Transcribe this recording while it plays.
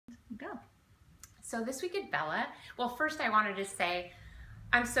So this week at Bella, well, first I wanted to say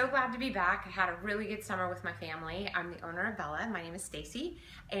I'm so glad to be back. I had a really good summer with my family. I'm the owner of Bella. My name is Stacy,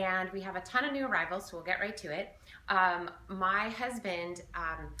 and we have a ton of new arrivals, so we'll get right to it. My husband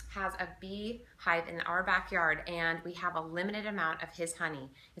has a bee hive in our backyard, and we have a limited amount of his honey.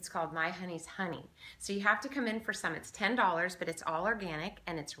 It's called My Honey's Honey. So you have to come in for some. It's $10, but it's all organic,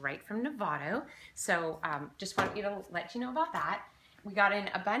 and it's right from Novato. So just want you to let you know about that. We got in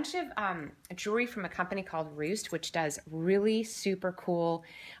a bunch of jewelry from a company called Roost, which does really super cool,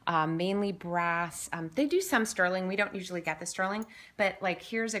 mainly brass. They do some sterling. We don't usually get the sterling, but like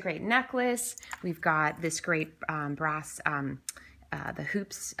here's a great necklace. We've got this great brass, the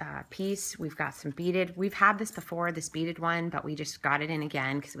hoops piece. We've got some beaded. We've had this before, this beaded one, but we just got it in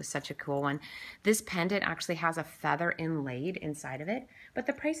again because it was such a cool one. This pendant actually has a feather inlaid inside of it, but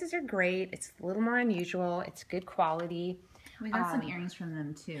the prices are great. It's a little more unusual. It's good quality. We got some earrings from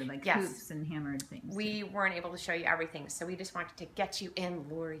them too, like yes, hoops and hammered things. We weren't able to show you everything, so we just wanted to get you in,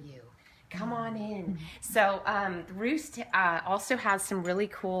 lure you. Come on in. So Roost also has some really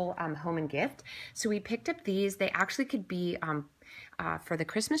cool home and gift. So we picked up these. They actually could be for the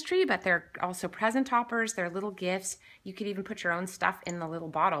Christmas tree, but they're also present toppers. They're little gifts. You could even put your own stuff in the little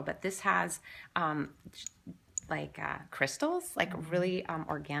bottle, but this has like crystals, like really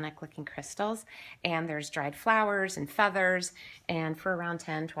organic looking crystals, and there's dried flowers and feathers, and for around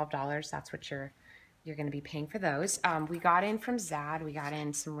 $10, $12, that's what you're going to be paying for those. We got in from Zad, we got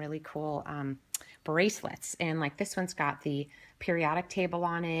in some really cool bracelets, and like this one's got the periodic table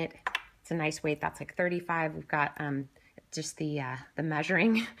on it. It's a nice weight, that's like 35. We've got just the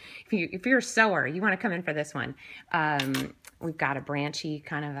measuring. If you're a sewer, you want to come in for this one. We've got a branchy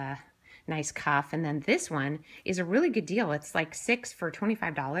kind of a nice cuff, and then this one is a really good deal. It's like 6 for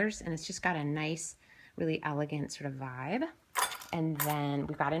 $25, and it's just got a nice, really elegant sort of vibe. And then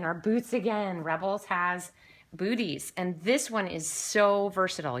we've got in our boots again. Rebels has booties, and this one is so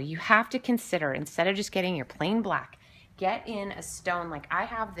versatile. You have to consider, instead of just getting your plain black, get in a stone. Like I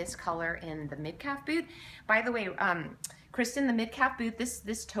have this color in the mid-calf boot. By the way, Kristen, the mid-calf boot,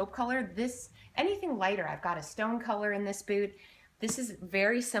 this taupe color, anything lighter, I've got a stone color in this boot. This is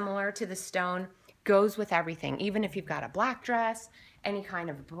very similar to the stone, goes with everything. Even if you've got a black dress, any kind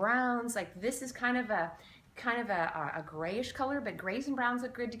of browns, like this is kind of a grayish color, but grays and browns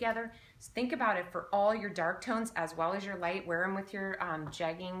look good together. So think about it for all your dark tones as well as your light. Wear them with your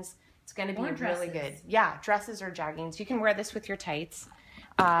jeggings. It's going to be really good. Yeah, dresses or jeggings. You can wear this with your tights.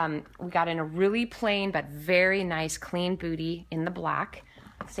 We got in a really plain but very nice clean bootie in the black.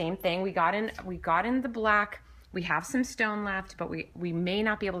 Same thing. We got in the black. We have some stone left, but we may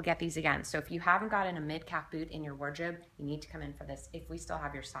not be able to get these again. So if you haven't gotten a mid-calf boot in your wardrobe, you need to come in for this if we still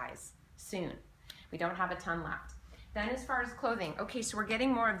have your size soon. We don't have a ton left. Then as far as clothing, okay, so we're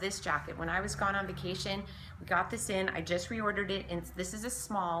getting more of this jacket. When I was gone on vacation, we got this in. I just reordered it, and this is a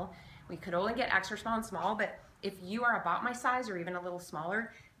small. We could only get extra small and small, but if you are about my size or even a little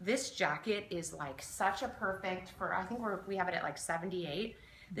smaller, this jacket is like such a perfect for, I think we have it at like 78.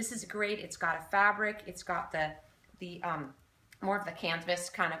 This is great. It's got a fabric. It's got the more of the canvas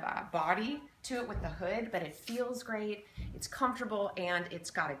kind of body to it with the hood, but it feels great. It's comfortable, and it's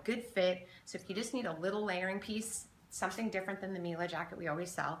got a good fit. So if you just need a little layering piece, something different than the Mila jacket we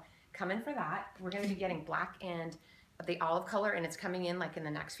always sell, come in for that. We're going to be getting black and the olive color, and it's coming in like in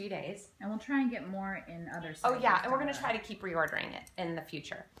the next few days. And we'll try and get more in other sizes. Oh yeah, and we're going to try to keep reordering it in the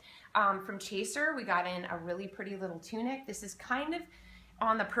future. From Chaser, we got in a really pretty little tunic. This is kind of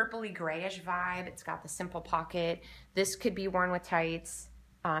on the purpley grayish vibe. It's got the simple pocket. This could be worn with tights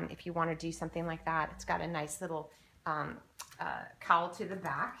if you want to do something like that. It's got a nice little cowl to the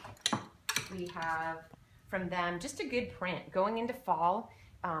back. We have from them just a good print. Going into fall,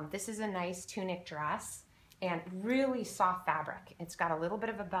 this is a nice tunic dress and really soft fabric. It's got a little bit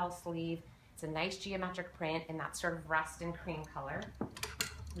of a bell sleeve. It's a nice geometric print in that sort of rust and cream color.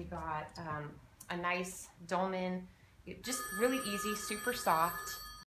 We got a nice dolman. Just really easy, super soft.